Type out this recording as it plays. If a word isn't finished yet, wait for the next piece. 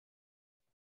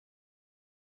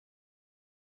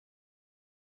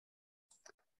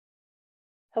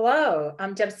Hello,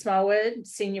 I'm Deb Smallwood,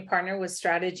 Senior Partner with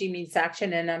Strategy Meets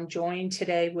Action, and I'm joined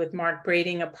today with Mark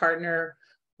Brading, a partner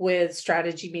with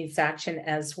Strategy Meets Action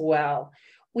as well.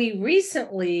 We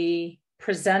recently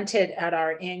presented at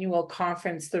our annual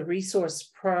conference, the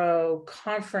Resource Pro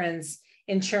Conference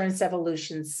Insurance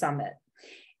Evolution Summit.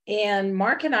 And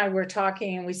Mark and I were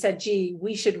talking and we said, gee,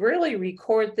 we should really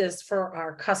record this for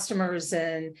our customers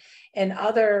and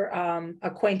other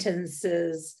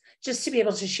acquaintances just to be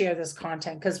able to share this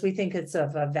content because we think it's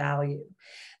of a value.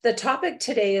 The topic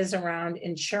today is around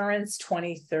Insurance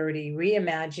 2030,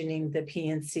 reimagining the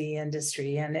P&C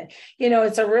industry. And,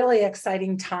 it's a really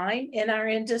exciting time in our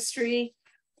industry,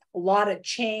 a lot of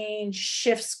change,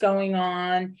 shifts going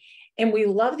on. And we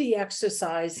love the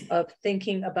exercise of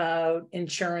thinking about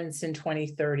insurance in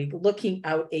 2030, looking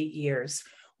out 8 years.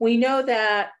 We know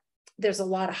that there's a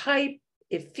lot of hype.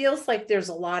 It feels like there's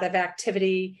a lot of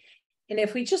activity. And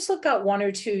if we just look out 1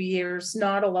 or 2 years,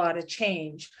 not a lot of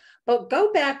change. But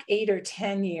go back 8 or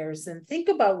 10 years and think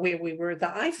about where we were. The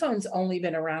iPhone's only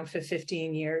been around for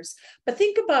 15 years. But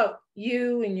think about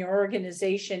you and your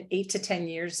organization 8 to 10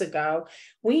 years ago.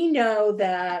 We know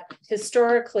that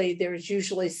historically, there's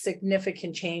usually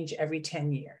significant change every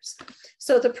 10 years.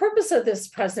 So the purpose of this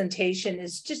presentation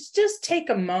is just take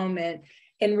a moment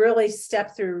and really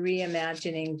step through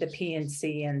reimagining the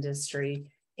P&C industry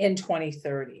in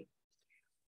 2030.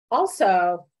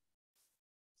 Also,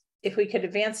 if we could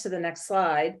advance to the next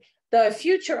slide, the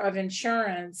future of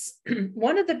insurance,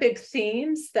 one of the big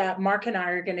themes that Mark and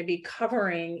I are going to be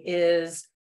covering is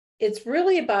it's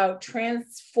really about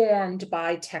transformed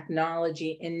by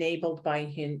technology enabled by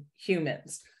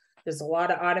humans. There's a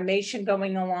lot of automation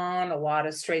going on, a lot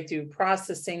of straight through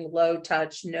processing, low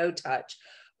touch, no touch.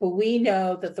 But we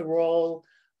know that the role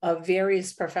of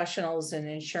various professionals in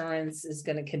insurance is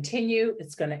going to continue.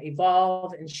 It's going to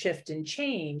evolve and shift and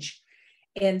change.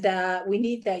 And that we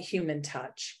need that human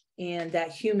touch and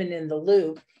that human in the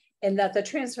loop, and that the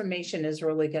transformation is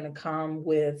really going to come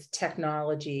with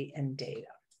technology and data.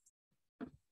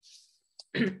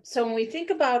 So when we think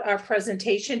about our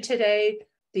presentation today,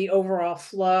 the overall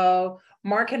flow,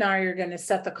 Mark and I are going to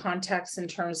set the context in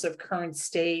terms of current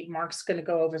state. Mark's going to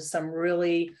go over some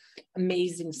really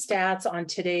amazing stats on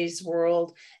today's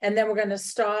world. And then we're going to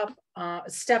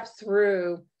step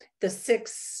through the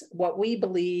 6, what we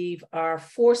believe are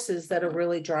forces that are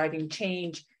really driving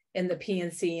change in the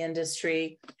P&C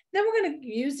industry. Then we're going to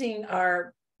using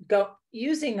our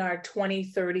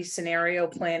 2030 scenario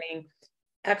planning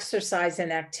exercise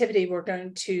and activity, we're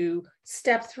going to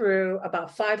step through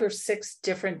about 5 or 6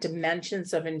 different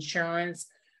dimensions of insurance,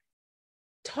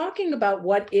 talking about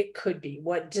what it could be,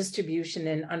 what distribution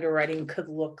and underwriting could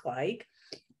look like.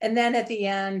 And then at the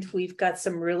end, we've got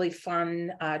some really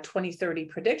fun 2030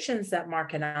 predictions that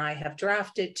Mark and I have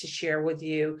drafted to share with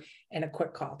you, and a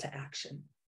quick call to action.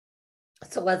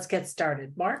 So let's get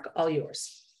started. Mark, all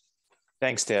yours.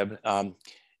 Thanks, Deb.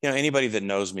 Anybody that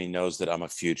knows me knows that I'm a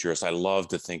futurist. I love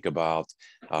to think about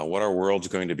what our world's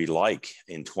going to be like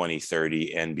in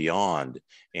 2030 and beyond,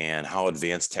 and how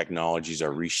advanced technologies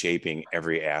are reshaping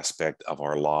every aspect of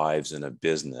our lives and of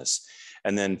business.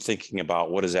 And then thinking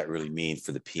about what does that really mean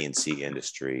for the P&C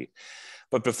industry.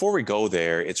 But before we go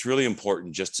there, it's really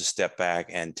important just to step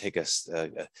back and take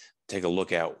a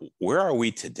look at where are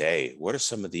we today? What are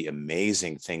some of the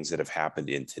amazing things that have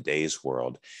happened in today's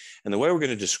world? And the way we're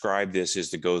going to describe this is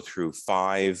to go through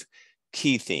 5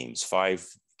 key themes, 5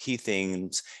 key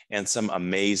things, and some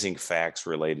amazing facts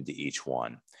related to each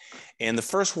one. And the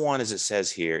first one, as it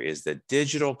says here, is that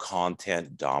digital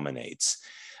content dominates.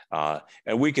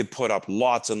 And we could put up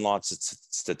lots and lots of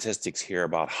statistics here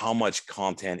about how much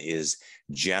content is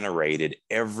generated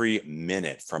every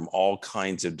minute from all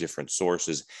kinds of different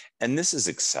sources. And this is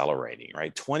accelerating,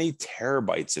 right? 20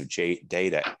 terabytes of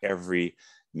data every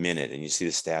minute. And you see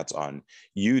the stats on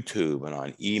YouTube and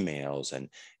on emails, and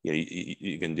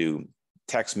you can do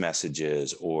text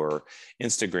messages or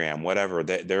Instagram, whatever.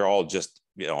 They're all just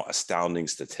astounding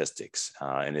statistics,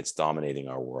 and it's dominating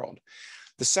our world.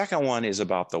 The second one is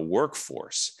about the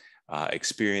workforce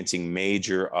experiencing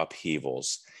major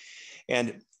upheavals.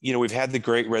 And, we've had the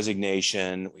Great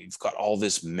Resignation. We've got all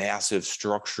this massive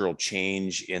structural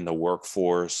change in the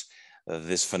workforce,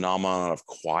 this phenomenon of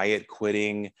quiet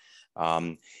quitting.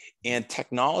 And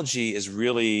technology is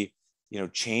really,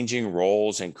 changing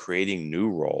roles and creating new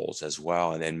roles as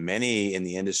well. And then many in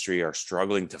the industry are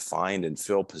struggling to find and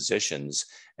fill positions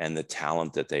and the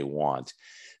talent that they want.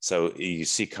 So you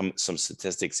see some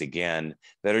statistics again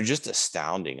that are just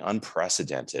astounding,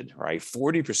 unprecedented, right?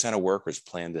 40% of workers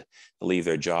plan to leave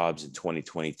their jobs in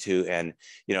 2022. And,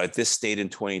 at this state in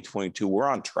 2022, we're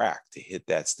on track to hit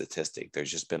that statistic. There's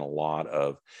just been a lot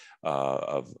of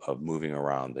moving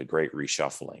around, the great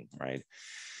reshuffling, right?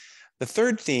 The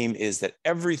third theme is that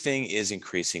everything is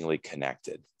increasingly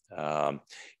connected.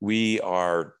 We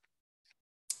are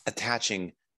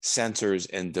attaching sensors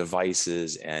and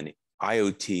devices and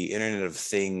IoT, Internet of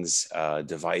Things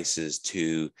devices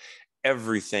to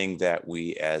everything that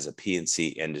we as a P&C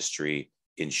industry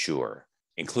insure,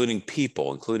 including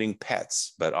people, including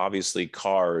pets, but obviously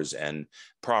cars and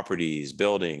properties,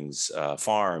 buildings,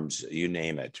 farms, you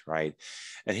name it, right?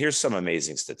 And here's some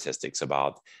amazing statistics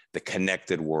about the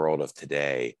connected world of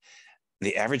today.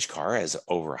 The average car has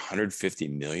over 150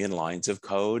 million lines of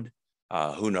code.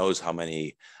 Who knows how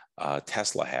many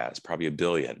Tesla has? Probably a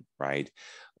billion, right?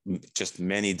 Just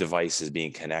many devices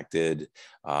being connected,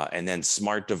 and then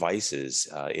smart devices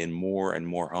in more and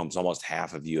more homes, almost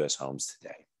half of US homes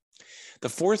today. The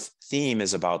fourth theme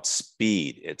is about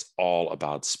speed. It's all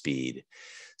about speed.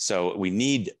 So we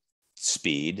need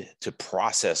speed to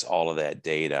process all of that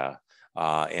data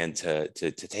and to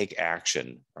take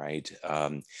action, right?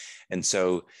 And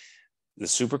so the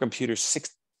supercomputer, 6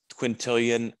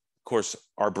 quintillion, of course,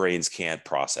 our brains can't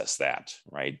process that,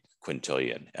 right?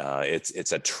 Quintillion.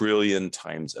 It's a trillion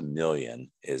times a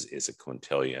million is a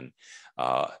quintillion.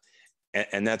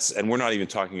 And we're not even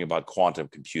talking about quantum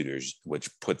computers, which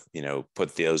put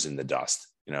those in the dust,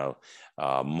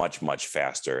 much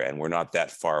faster. And we're not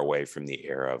that far away from the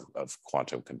era of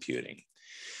quantum computing.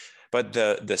 But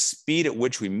the speed at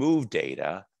which we move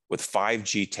data with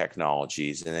 5G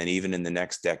technologies, and then even in the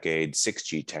next decade,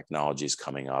 6G technologies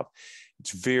coming up,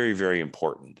 it's very, very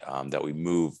important that we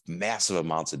move massive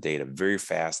amounts of data very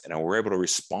fast, and we're able to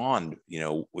respond,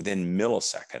 within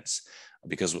milliseconds.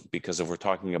 Because if we're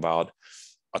talking about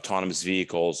autonomous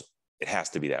vehicles, it has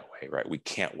to be that way, right? We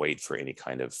can't wait for any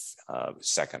kind of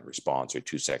second response or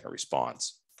 2-second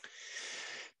response.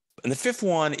 And the fifth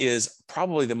one is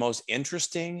probably the most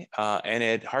interesting, and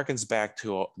it harkens back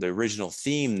to the original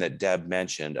theme that Deb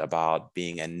mentioned about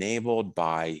being enabled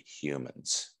by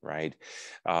humans, right?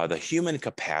 The human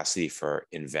capacity for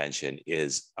invention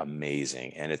is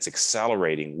amazing, and it's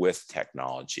accelerating with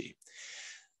technology.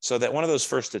 So that one of those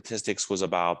first statistics was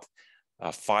about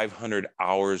 500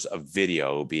 hours of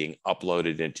video being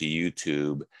uploaded into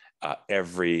YouTube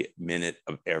every minute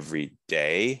of every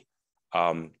day.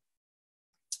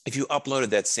 If you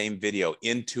uploaded that same video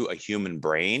into a human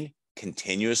brain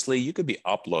continuously, you could be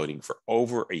uploading for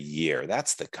over a year.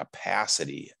 That's the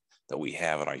capacity that we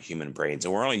have in our human brains.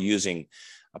 And we're only using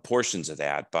portions of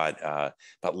that, but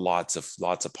lots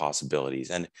of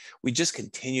possibilities. And we just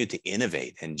continue to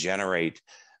innovate and generate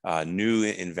new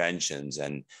inventions.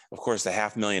 And of course, the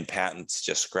 500,000 patents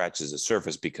just scratches the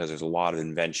surface because there's a lot of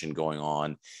invention going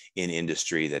on in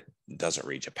industry that doesn't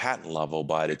reach a patent level,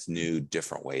 but it's new,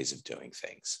 different ways of doing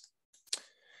things.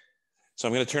 So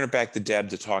I'm going to turn it back to Deb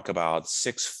to talk about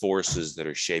 6 forces that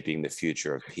are shaping the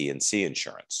future of P&C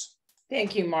insurance.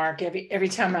 Thank you, Mark. Every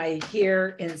time I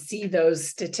hear and see those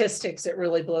statistics, it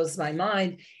really blows my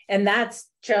mind. And that's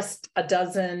just a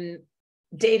dozen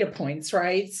data points,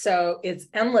 right? So it's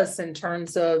endless in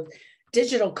terms of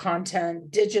digital content,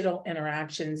 digital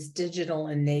interactions, digital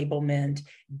enablement,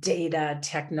 data,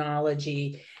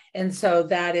 technology. And so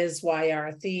that is why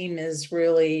our theme is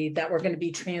really that we're going to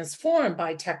be transformed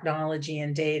by technology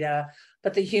and data,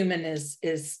 but the human is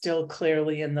still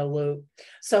clearly in the loop.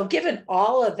 So given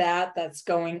all of that that's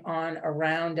going on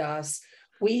around us,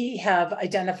 we have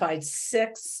identified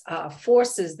 6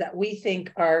 forces that we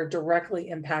think are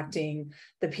directly impacting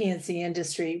the P&C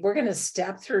industry. We're going to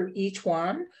step through each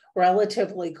one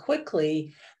relatively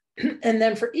quickly. And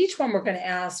then for each one, we're going to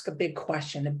ask a big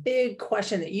question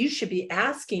that you should be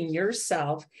asking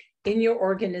yourself in your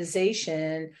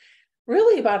organization,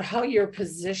 really about how you're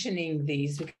positioning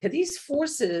these, because these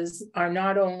forces are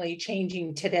not only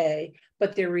changing today,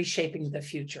 but they're reshaping the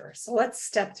future. So let's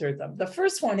step through them. The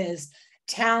first one is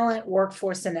talent,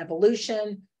 workforce, and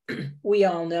evolution. We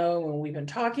all know, and we've been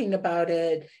talking about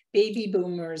it, baby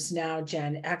boomers, now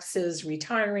Gen X's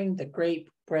retiring, the great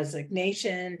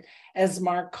resignation, as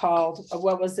Mark called,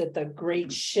 what was it, the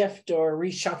great shift or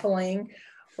reshuffling,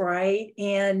 right?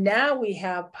 And now we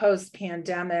have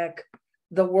post-pandemic,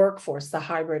 the workforce, the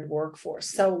hybrid workforce.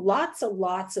 So lots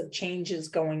of changes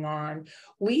going on.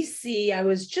 We see, I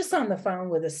was just on the phone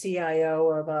with a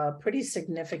CIO of a pretty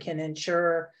significant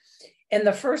insurer, And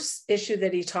the first issue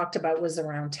that he talked about was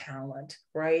around talent,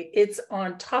 right? It's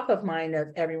on top of mind of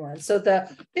everyone. So the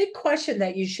big question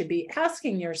that you should be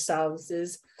asking yourselves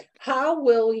is, how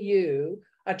will you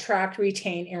attract,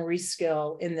 retain, and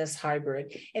reskill in this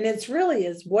hybrid? And it's really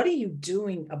is, what are you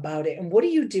doing about it? And what are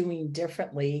you doing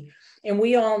differently? And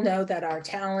we all know that our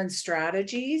talent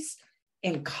strategies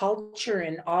and culture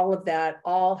and all of that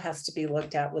all has to be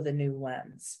looked at with a new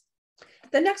lens.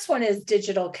 The next one is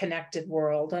digital connected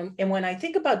world. And when I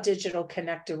think about digital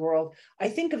connected world, I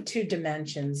think of two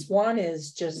dimensions. One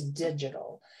is just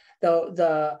digital,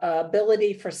 the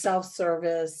ability for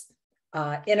self-service,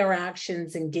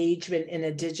 interactions, engagement in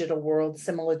a digital world,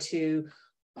 similar to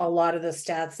a lot of the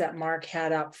stats that Mark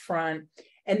had up front.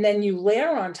 And then you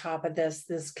layer on top of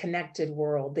this connected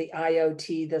world, the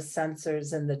IoT, the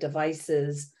sensors, and the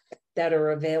devices that are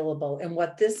available. And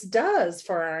what this does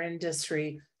for our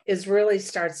industry is really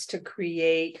starts to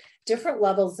create different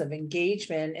levels of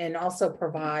engagement and also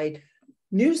provide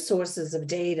new sources of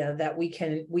data that we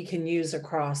can use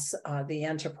across the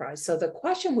enterprise. So the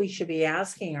question we should be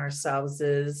asking ourselves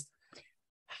is,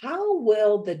 how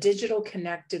will the digital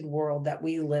connected world that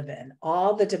we live in,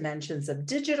 all the dimensions of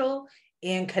digital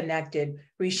and connected,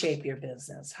 reshape your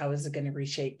business? How is it going to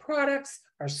reshape products,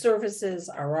 our services,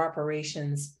 our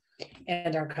operations,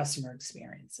 and our customer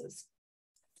experiences?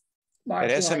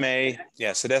 Mark, at SMA,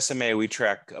 yes, at SMA, we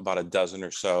track about a dozen or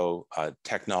so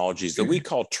technologies that we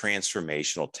call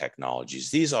transformational technologies.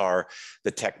 These are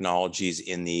the technologies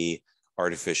in the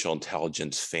artificial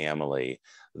intelligence family,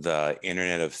 the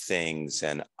Internet of Things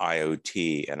and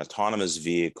IoT and autonomous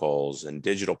vehicles and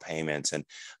digital payments and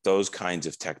those kinds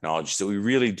of technologies that we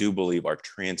really do believe are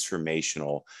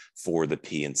transformational for the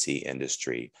P&C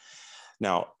industry.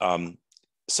 Now,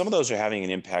 some of those are having an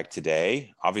impact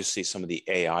today. Obviously, some of the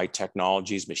AI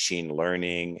technologies, machine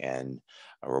learning and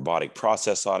robotic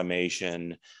process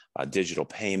automation, digital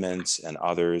payments and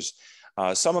others.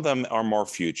 Some of them are more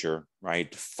future,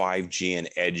 right? 5G and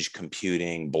edge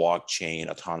computing, blockchain,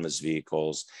 autonomous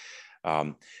vehicles.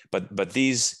 But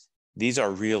these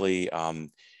are really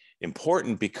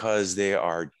important because they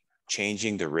are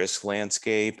changing the risk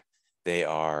landscape. They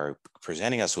are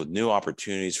presenting us with new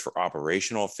opportunities for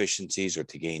operational efficiencies or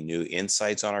to gain new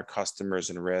insights on our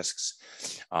customers and risks.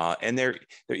 And they're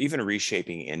even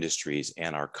reshaping industries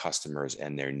and our customers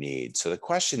and their needs. So the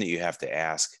question that you have to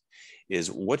ask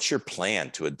is, what's your plan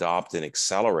to adopt and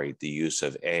accelerate the use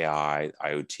of AI,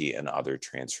 IoT, and other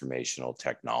transformational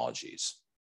technologies?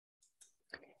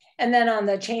 And then on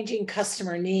the changing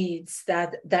customer needs,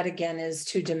 that again is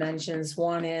two dimensions.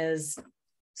 One is,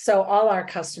 so all our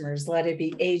customers, let it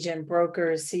be agent,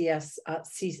 brokers,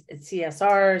 CSRs,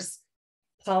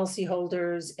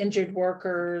 policyholders, injured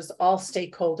workers, all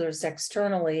stakeholders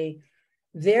externally,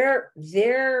 their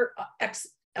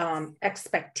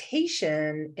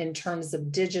expectation in terms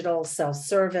of digital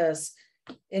self-service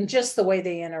and just the way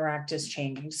they interact is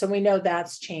changing. So we know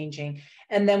that's changing.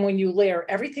 And then when you layer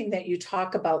everything that you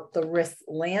talk about, the risk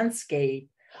landscape,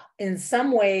 in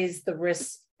some ways the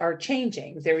risks are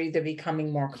changing. They're either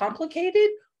becoming more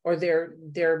complicated or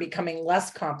they're becoming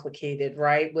less complicated,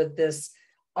 right? With this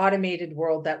automated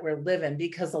world that we're living,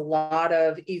 because a lot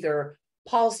of either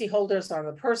policyholders on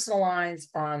the personal lines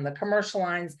or on the commercial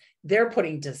lines, they're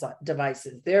putting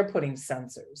devices, they're putting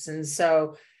sensors. And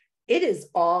so it is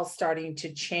all starting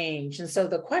to change. And so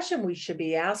the question we should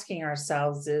be asking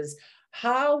ourselves is,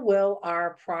 how will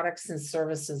our products and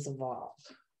services evolve?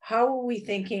 How are we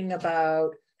thinking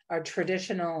about our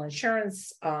traditional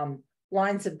insurance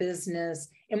lines of business,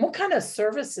 and what kind of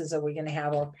services are we going to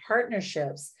have, or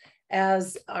partnerships,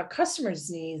 as our customers'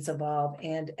 needs evolve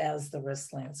and as the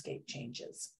risk landscape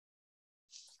changes?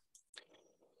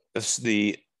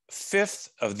 The fifth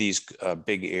of these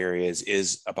big areas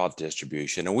is about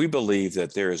distribution, and we believe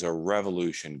that there is a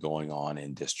revolution going on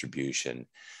in distribution.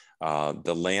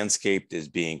 The landscape is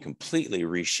being completely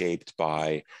reshaped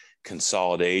by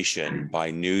consolidation,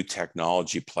 by new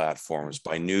technology platforms,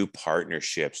 by new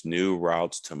partnerships, new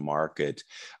routes to market,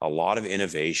 a lot of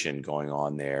innovation going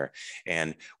on there.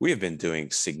 And we have been doing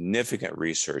significant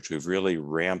research. We've really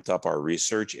ramped up our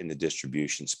research in the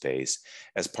distribution space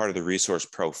as part of the Resource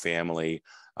Pro family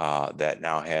that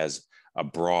now has a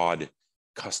broad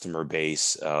customer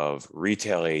base of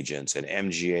retail agents and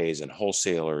MGAs and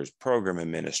wholesalers, program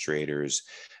administrators,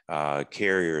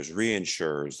 carriers,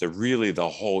 reinsurers, the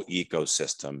whole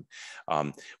ecosystem.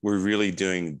 We're really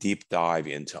doing deep dive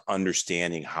into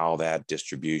understanding how that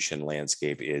distribution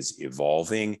landscape is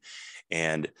evolving.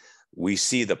 And we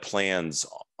see the plans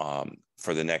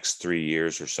for the next 3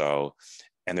 years or so,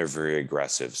 and they're very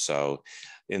aggressive. So,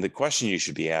 and the question you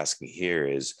should be asking here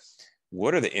is,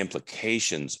 what are the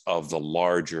implications of the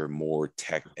larger, more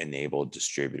tech-enabled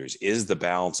distributors? Is the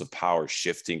balance of power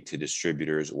shifting to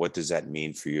distributors? What does that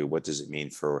mean for you? What does it mean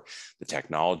for the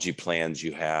technology plans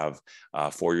you have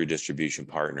for your distribution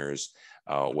partners?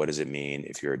 What does it mean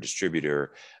if you're a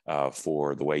distributor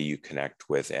for the way you connect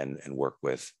with and work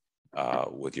with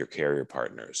your carrier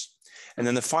partners? And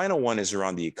then the final one is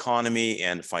around the economy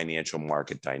and financial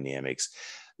market dynamics.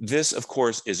 This, of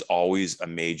course, is always a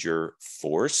major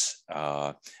force,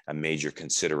 a major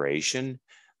consideration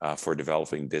for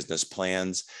developing business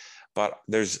plans. But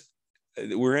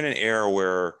we're in an era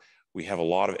where we have a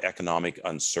lot of economic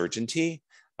uncertainty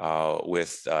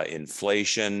with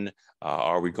inflation.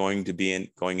 Are we going to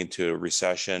be going into a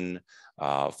recession?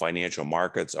 Financial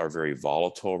markets are very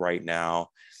volatile right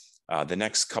now. The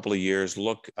next couple of years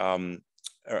look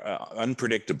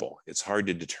unpredictable. It's hard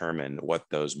to determine what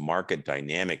those market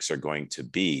dynamics are going to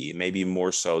be, maybe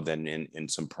more so than in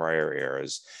some prior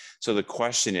eras. So the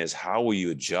question is, how will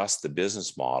you adjust the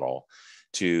business model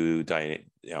to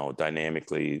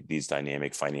dynamically these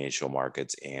dynamic financial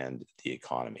markets and the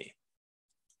economy?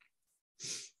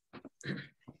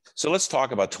 So let's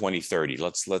talk about 2030.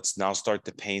 Let's now start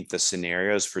to paint the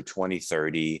scenarios for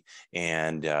 2030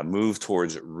 and move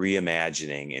towards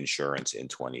reimagining insurance in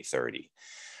 2030.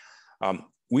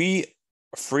 We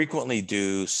frequently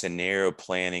do scenario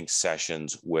planning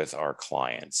sessions with our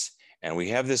clients, and we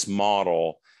have this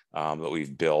model that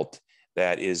we've built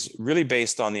that is really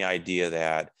based on the idea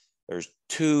that there's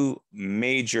two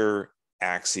major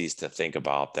axes to think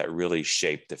about that really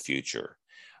shape the future.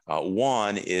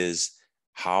 One is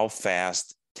how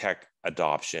fast tech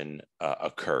adoption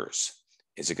occurs.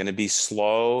 Is it going to be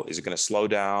slow? Is it going to slow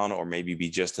down, or maybe be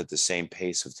just at the same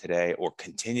pace of today, or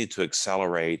continue to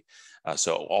accelerate?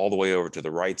 So all the way over to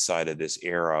the right side of this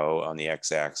arrow on the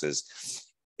x-axis,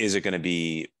 is it going to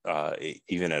be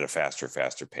even at a faster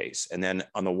pace? And then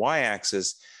on the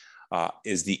y-axis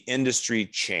is the industry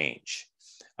change.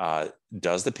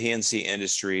 Does the P&C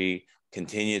industry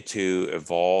continue to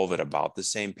evolve at about the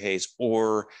same pace,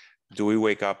 or do we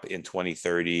wake up in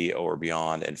 2030 or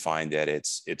beyond and find that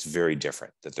it's very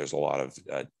different, that there's a lot of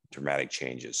dramatic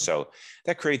changes? So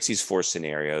that creates these four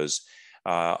scenarios.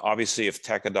 Obviously, if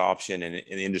tech adoption and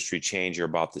industry change are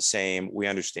about the same, we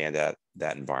understand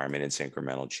that environment, it's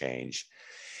incremental change.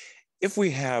 If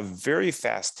we have very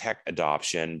fast tech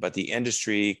adoption, but the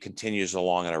industry continues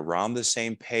along at around the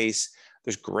same pace,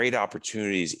 there's great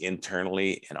opportunities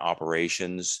internally in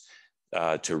operations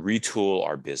to retool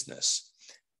our business.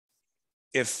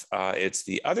 If it's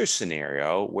the other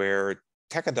scenario where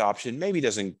tech adoption maybe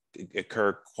doesn't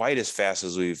occur quite as fast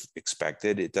as we've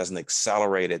expected, it doesn't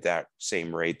accelerate at that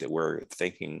same rate that we're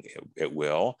thinking it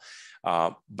will,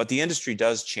 but the industry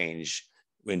does change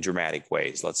in dramatic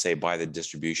ways, let's say by the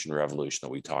distribution revolution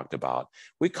that we talked about,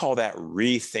 we call that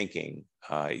rethinking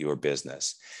your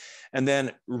business. And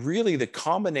then really the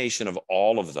combination of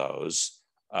all of those,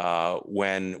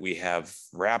 when we have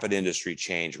rapid industry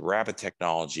change, rapid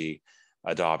technology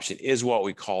adoption, is what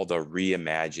we call the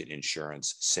reimagined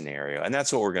insurance scenario. And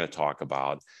that's what we're going to talk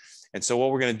about. And so what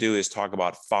we're going to do is talk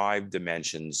about 5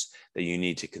 dimensions that you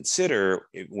need to consider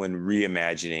when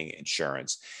reimagining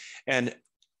insurance. And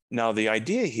now the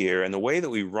idea here, and the way that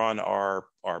we run our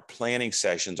planning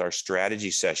sessions, our strategy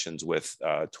sessions with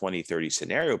 2030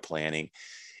 scenario planning,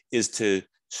 is to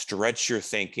stretch your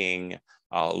thinking,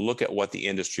 look at what the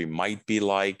industry might be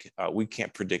like. We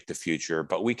can't predict the future,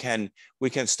 but we can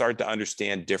start to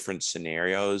understand different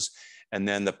scenarios. And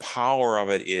then the power of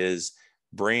it is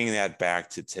bringing that back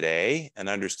to today and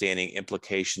understanding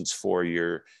implications for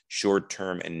your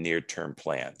short-term and near-term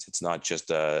plans. It's not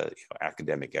just a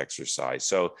academic exercise.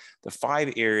 So the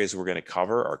 5 areas we're going to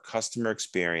cover are customer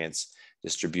experience,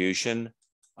 distribution,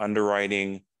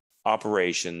 underwriting,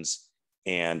 operations,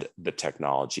 and the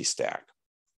technology stack.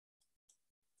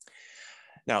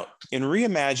 Now, in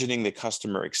reimagining the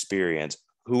customer experience,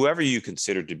 whoever you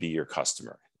consider to be your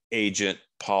customer, agent,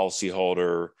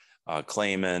 policyholder,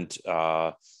 claimant,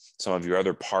 some of your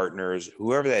other partners,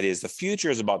 whoever that is, the future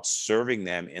is about serving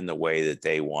them in the way that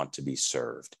they want to be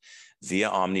served via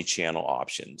omni-channel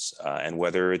options. And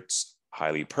whether it's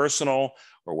highly personal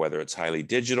or whether it's highly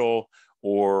digital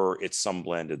or it's some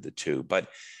blend of the two. But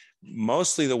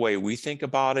mostly the way we think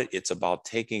about it, it's about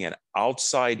taking an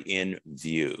outside-in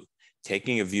view,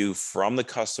 taking a view from the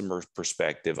customer's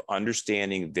perspective,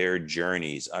 understanding their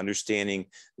journeys, understanding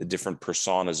the different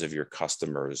personas of your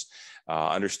customers,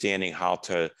 understanding how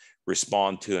to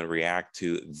respond to and react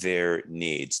to their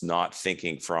needs, not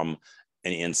thinking from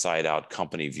an inside-out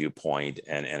company viewpoint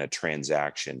and a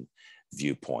transaction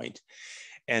viewpoint.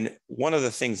 And one of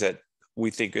the things that we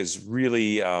think is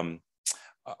really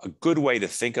a good way to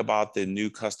think about the new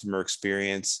customer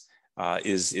experience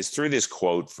is through this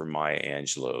quote from Maya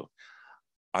Angelou.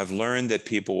 I've learned that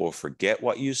people will forget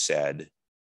what you said,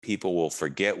 people will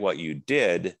forget what you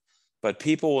did, but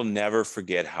people will never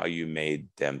forget how you made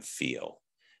them feel.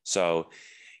 So,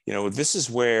 this is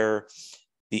where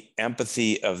the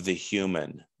empathy of the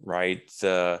human, right?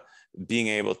 The being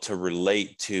able to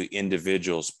relate to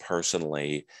individuals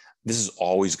personally, this is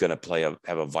always going to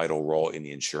have a vital role in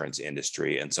the insurance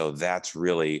industry. And so that's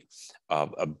really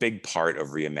a big part of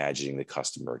reimagining the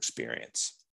customer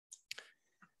experience.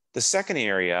 The second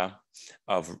area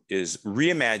is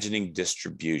reimagining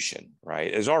distribution,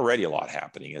 right? There's already a lot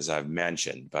happening, as I've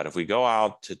mentioned, but if we go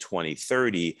out to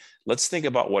 2030, let's think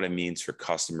about what it means for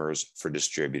customers, for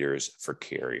distributors, for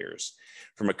carriers.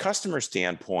 From a customer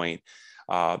standpoint,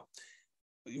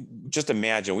 just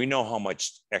imagine, we know how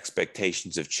much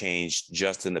expectations have changed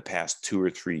just in the past 2 or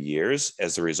 3 years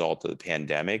as a result of the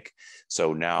pandemic.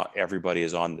 So now everybody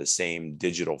is on the same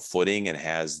digital footing and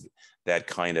has that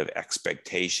kind of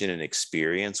expectation and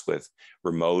experience with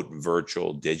remote,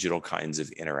 virtual, digital kinds of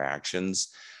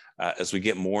interactions. As we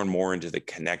get more and more into the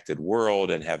connected world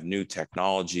and have new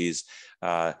technologies,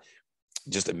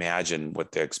 just imagine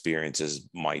what the experiences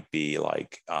might be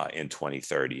like in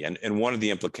 2030. And one of the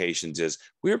implications is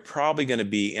we're probably going to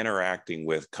be interacting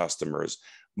with customers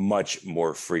much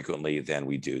more frequently than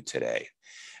we do today.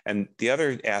 And the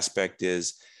other aspect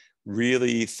is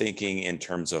really thinking in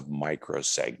terms of micro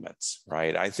segments,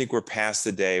 right? I think we're past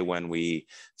the day when we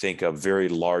think of very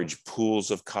large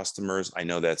pools of customers. I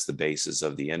know that's the basis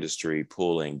of the industry,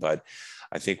 pooling, but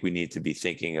I think we need to be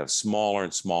thinking of smaller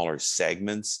and smaller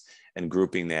segments and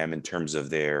grouping them in terms of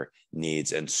their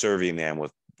needs and serving them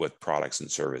with products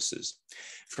and services.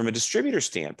 From a distributor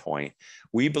standpoint,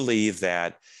 we believe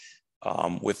that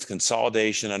with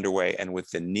consolidation underway and with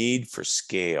the need for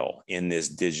scale in this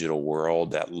digital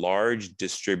world, that large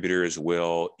distributors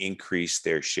will increase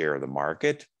their share of the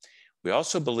market. We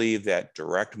also believe that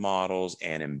direct models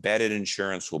and embedded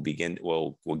insurance will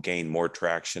gain more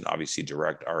traction. Obviously,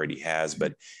 direct already has,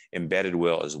 but embedded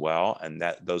will as well, and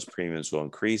that those premiums will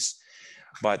increase.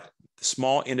 But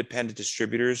small independent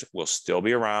distributors will still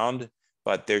be around,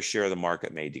 but their share of the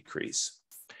market may decrease.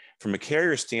 From a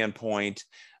carrier standpoint,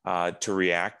 to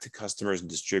react to customers and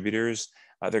distributors,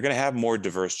 they're going to have more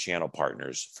diverse channel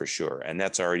partners for sure, and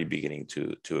that's already beginning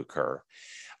to occur.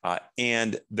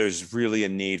 And there's really a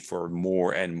need for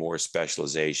more and more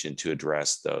specialization to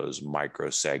address those micro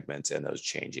segments and those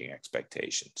changing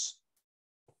expectations.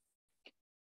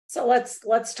 So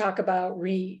let's talk about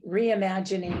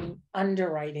reimagining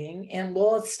underwriting, and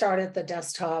we'll start at the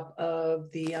desktop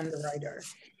of the underwriter.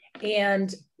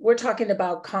 And we're talking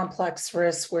about complex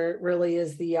risks where it really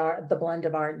is the blend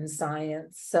of art and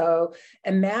science. So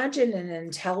imagine an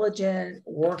intelligent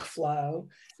workflow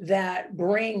that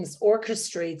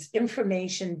orchestrates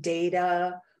information,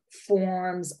 data,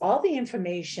 forms, all the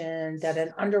information that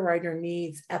an underwriter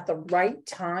needs at the right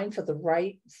time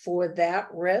for that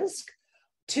risk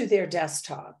to their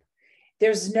desktop.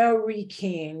 There's no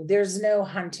rekeying, there's no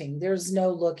hunting, there's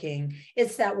no looking.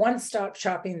 It's that one-stop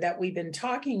shopping that we've been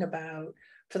talking about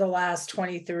for the last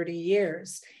 20, 30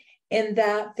 years, and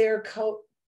that they're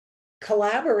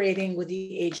collaborating with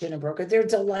the agent and broker. They're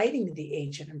delighting the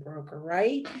agent and broker,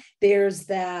 right? There's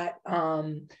that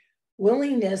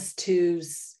willingness to,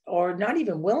 or not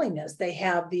even willingness, they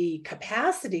have the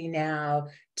capacity now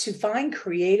to find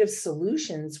creative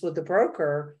solutions with the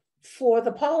broker for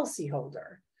the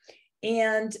policyholder.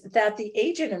 And that the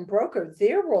agent and broker,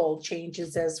 their role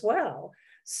changes as well.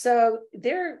 So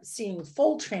they're seeing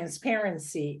full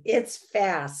transparency. It's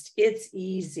fast, it's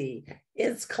easy,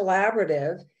 it's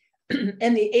collaborative.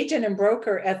 And the agent and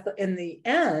broker in the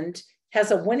end has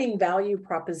a winning value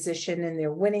proposition, and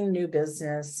they're winning new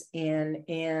business and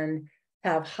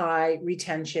have high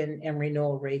retention and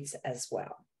renewal rates as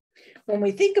well. When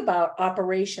we think about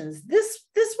operations, this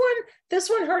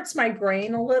one hurts my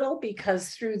brain a little, because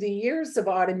through the years of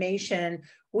automation,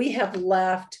 we have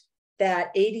left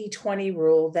that 80-20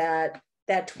 rule, that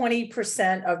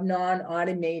 20% of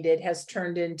non-automated has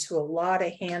turned into a lot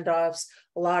of handoffs,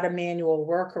 a lot of manual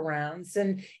workarounds.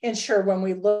 And sure, when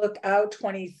we look out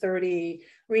 2030,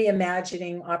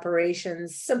 reimagining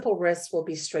operations, simple risks will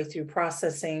be straight through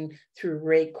processing through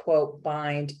rate, quote,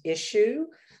 bind, issue.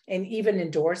 And even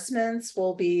endorsements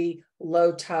will be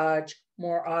low touch,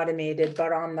 more automated.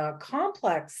 But on the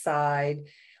complex side,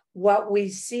 what we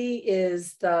see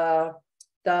is the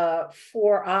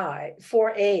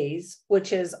 4 A's,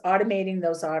 which is automating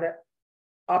those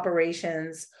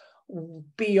operations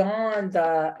beyond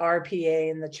the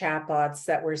RPA and the chatbots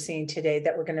that we're seeing today,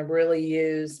 that we're going to really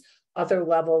use other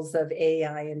levels of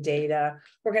AI and data.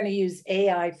 We're going to use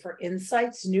AI for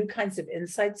insights, new kinds of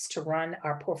insights to run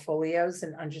our portfolios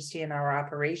and understand our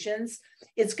operations.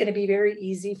 It's going to be very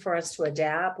easy for us to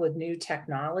adapt with new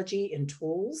technology and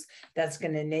tools that's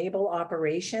going to enable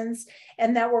operations,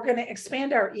 and that we're going to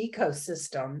expand our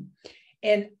ecosystem.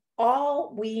 And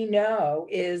all we know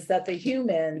is that the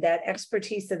human, that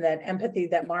expertise and that empathy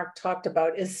that Mark talked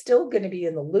about is still going to be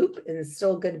in the loop and is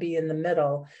still going to be in the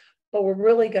middle, but we're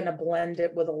really going to blend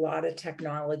it with a lot of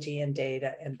technology and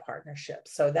data and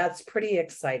partnerships. So that's pretty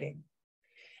exciting.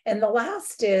 And the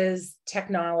last is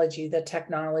technology, the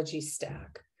technology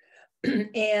stack.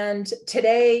 And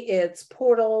today it's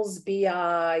portals,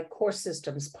 BI, core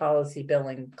systems, policy,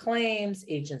 billing, claims,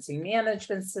 agency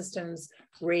management systems,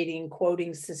 rating,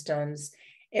 quoting systems.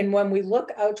 And when we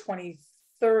look out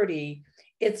 2030,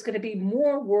 it's going to be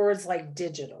more words like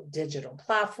digital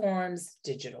platforms,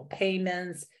 digital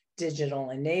payments, digital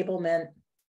enablement,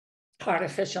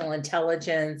 artificial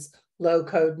intelligence, low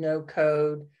code, no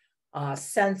code,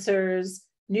 sensors,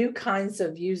 new kinds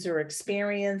of user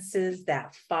experiences,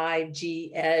 that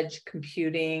 5G edge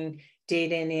computing,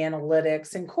 data and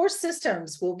analytics, and core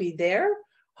systems will be there.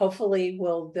 Hopefully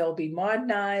they'll be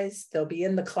modernized, they'll be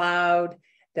in the cloud,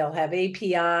 they'll have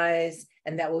APIs,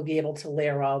 and that will be able to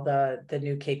layer all the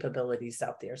new capabilities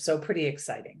out there. So pretty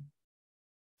exciting.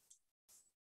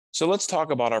 So let's talk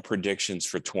about our predictions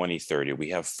for 2030.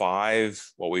 We have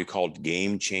 5 what we called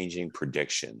game-changing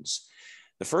predictions.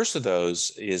 The first of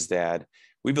those is that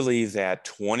we believe that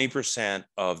 20%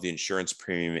 of the insurance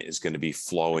premium is going to be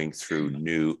flowing through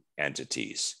new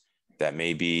entities. That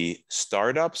may be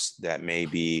startups, that may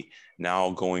be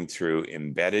now going through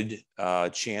embedded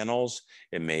channels.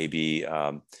 It may be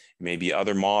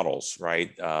other models,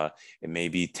 right? It may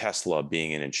be Tesla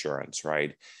being in insurance,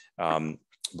 right?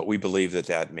 But we believe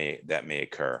that may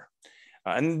occur.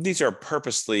 And these are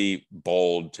purposely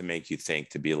bold to make you think,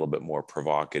 to be a little bit more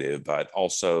provocative, but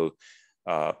also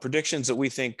predictions that we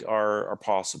think are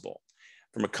possible.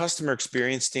 From a customer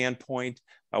experience standpoint,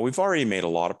 we've already made a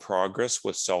lot of progress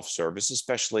with self-service,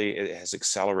 especially it has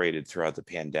accelerated throughout the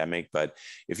pandemic. But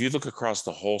if you look across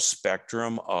the whole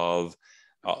spectrum of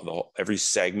every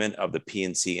segment of the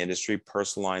P&C industry,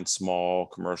 personal lines, small,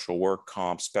 commercial, work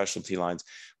comp, specialty lines,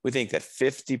 we think that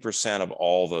 50% of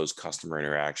all those customer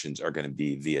interactions are going to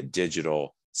be via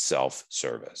digital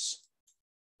self-service.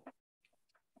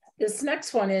 This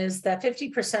next one is that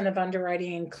 50% of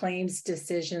underwriting and claims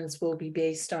decisions will be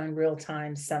based on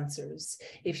real-time sensors.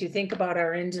 If you think about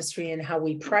our industry and how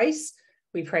we price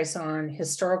on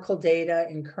historical data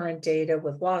and current data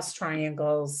with loss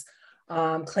triangles.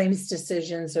 Claims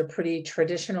decisions are pretty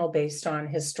traditional based on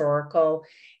historical.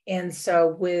 And so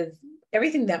with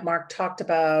everything that Mark talked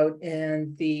about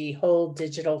in the whole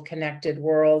digital connected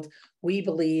world, we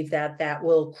believe that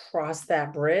will cross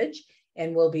that bridge,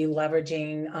 and we'll be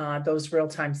leveraging those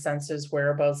real-time sensors,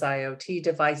 wearables, IoT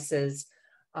devices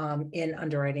in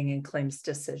underwriting and claims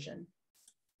decision.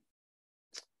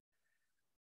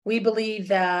 We believe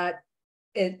that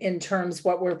in terms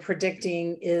what we're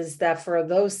predicting is that for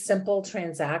those simple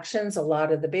transactions, a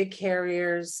lot of the big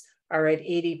carriers are at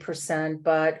 80%,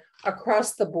 but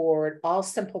across the board, all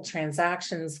simple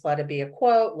transactions, let it be a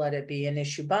quote, let it be an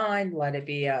issue bind, let it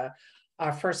be a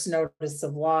first notice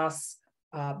of loss,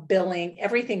 billing,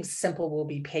 everything simple will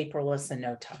be paperless and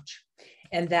no touch.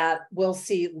 And that we'll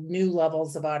see new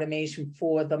levels of automation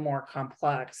for the more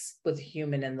complex with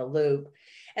human in the loop.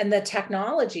 And the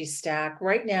technology stack,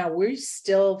 right now, we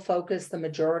still focus the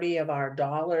majority of our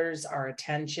dollars, our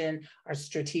attention, our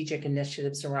strategic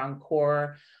initiatives around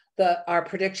core. Our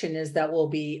prediction is that we'll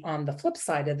be on the flip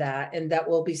side of that, and that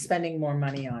we'll be spending more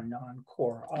money on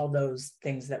non-core, all those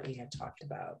things that we had talked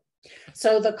about.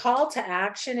 So the call to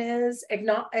action is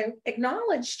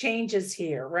acknowledge changes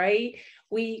here, right?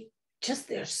 We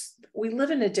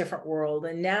live in a different world,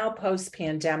 and now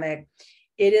post-pandemic,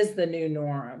 it is the new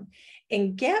norm.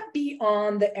 And get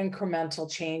beyond the incremental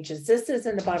changes. This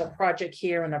isn't about a project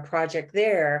here and a project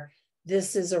there.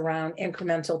 This is around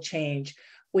incremental change.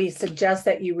 We suggest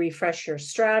that you refresh your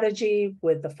strategy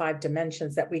with the 5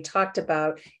 dimensions that we talked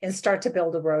about and start to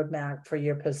build a roadmap for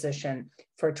your position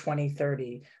for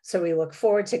 2030. So we look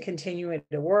forward to continuing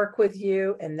to work with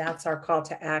you, and that's our call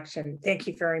to action. Thank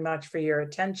you very much for your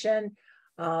attention.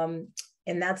 And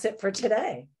that's it for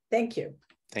today. Thank you.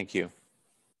 Thank you.